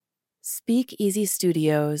Speak Easy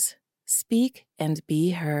Studios. Speak and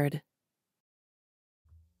be heard.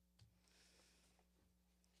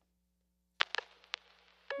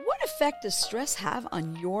 What effect does stress have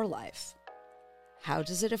on your life? How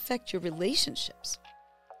does it affect your relationships?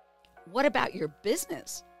 What about your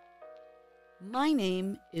business? My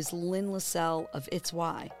name is Lynn LaSalle of It's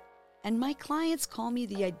Why, and my clients call me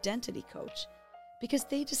the identity coach because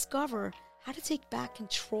they discover how to take back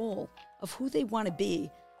control of who they want to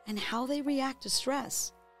be and how they react to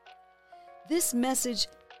stress. This message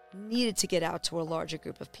needed to get out to a larger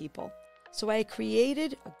group of people, so I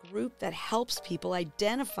created a group that helps people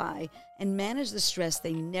identify and manage the stress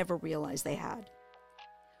they never realized they had.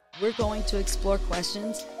 We're going to explore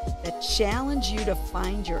questions that challenge you to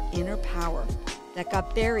find your inner power that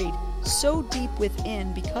got buried so deep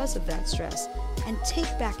within because of that stress, and take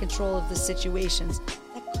back control of the situations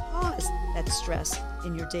that caused that stress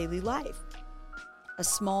in your daily life. A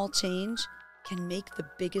small change can make the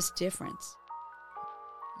biggest difference.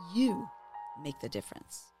 You make the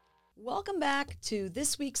difference. Welcome back to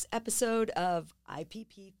this week's episode of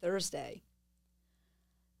IPP Thursday.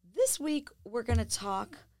 This week, we're going to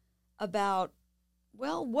talk about,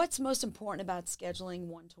 what's most important about scheduling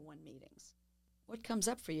one-to-one meetings? What comes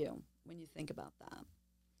up for you when you think about that?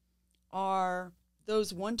 Are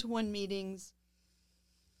those one-to-one meetings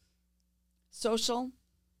social?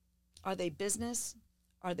 Are they business?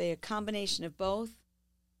 Are they a combination of both?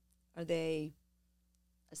 Are they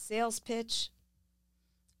a sales pitch?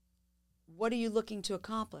 What are you looking to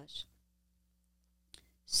accomplish?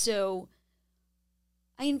 So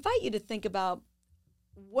I invite you to think about,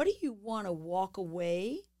 what do you want to walk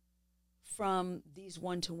away from these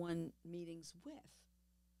one-to-one meetings with?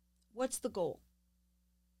 What's the goal?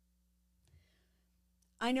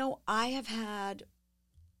 I know I have had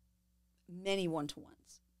many one-to-ones,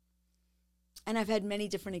 and I've had many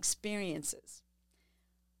different experiences.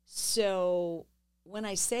 So when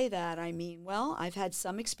I say that, I mean, I've had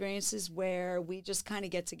some experiences where we just kind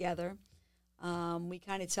of get together. We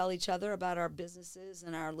kind of tell each other about our businesses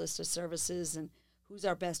and our list of services and who's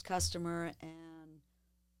our best customer, and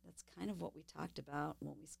that's kind of what we talked about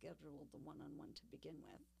when we scheduled the one-on-one to begin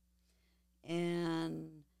with. And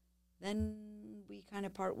then we kind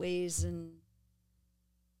of part ways, and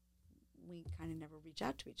we kind of never reach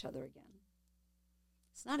out to each other again.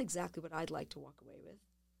 It's not exactly what I'd like to walk away with.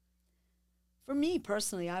 For me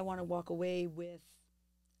personally, I want to walk away with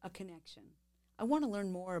a connection. I want to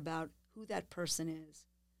learn more about who that person is.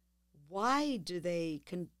 Why do they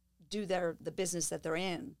do the business that they're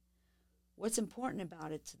in? What's important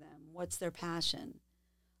about it to them? What's their passion?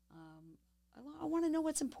 I want to know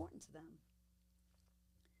what's important to them.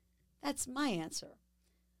 That's my answer.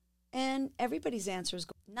 And everybody's answer is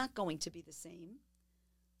not going to be the same.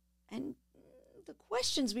 And the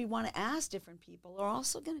questions we want to ask different people are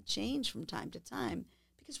also going to change from time to time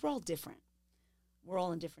because we're all different. We're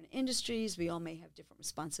all in different industries. We all may have different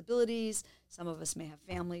responsibilities. Some of us may have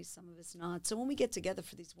families, some of us not. So when we get together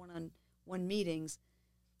for these one-on-one meetings,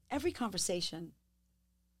 every conversation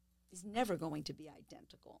is never going to be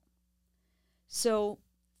identical. So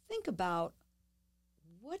think about,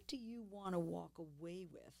 what do you want to walk away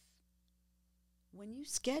with when you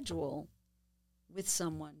schedule with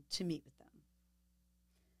someone to meet with them?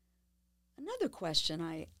 Another question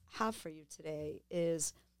I have for you today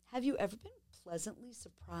is, have you ever been pleasantly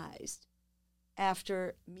surprised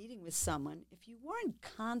after meeting with someone if you weren't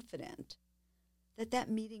confident that that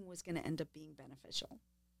meeting was going to end up being beneficial?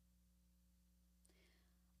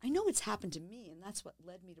 I know it's happened to me, and that's what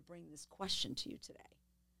led me to bring this question to you today.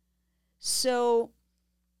 So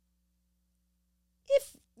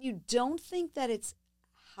if you don't think that it's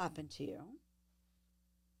happened to you,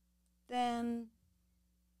 then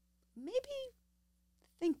maybe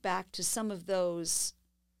think back to some of those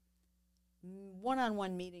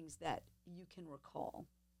one-on-one meetings that you can recall.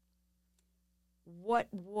 What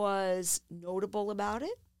was notable about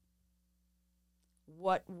it?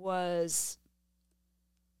 What was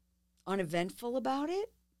uneventful about it?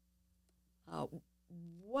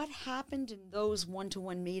 What happened in those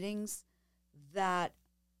one-to-one meetings that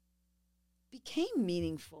became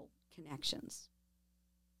meaningful connections?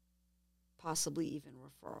 Possibly even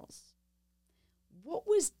referrals. What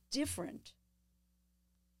was different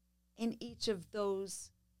in each of those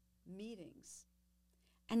meetings?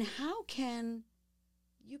 And how can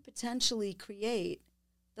you potentially create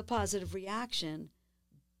the positive reaction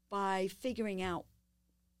by figuring out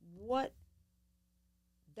what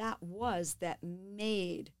that was that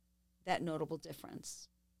made that notable difference,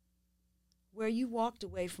 where you walked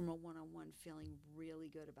away from a one-on-one feeling really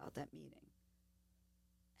good about that meeting,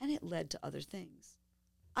 and it led to other things?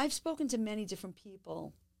 I've spoken to many different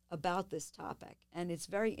people about this topic, and it's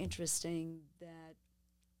very interesting that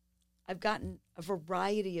I've gotten a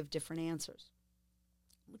variety of different answers,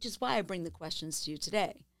 which is why I bring the questions to you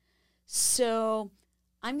today. So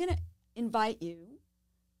I'm going to invite you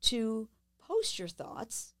to post your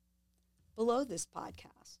thoughts below this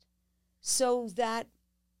podcast so that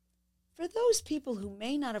for those people who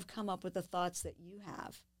may not have come up with the thoughts that you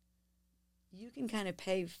have, you can kind of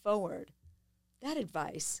pay forward that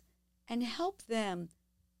advice and help them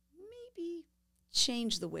maybe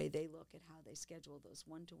change the way they look at how they schedule those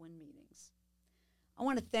one-to-one meetings. I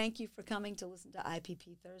want to thank you for coming to listen to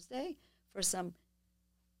IPP Thursday for some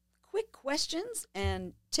quick questions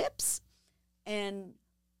and tips, and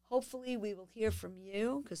hopefully we will hear from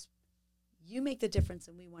you because you make the difference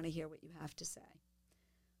and we want to hear what you have to say.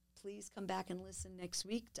 Please come back and listen next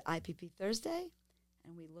week to IPP Thursday,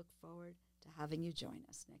 and we look forward to having you join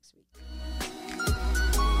us next week.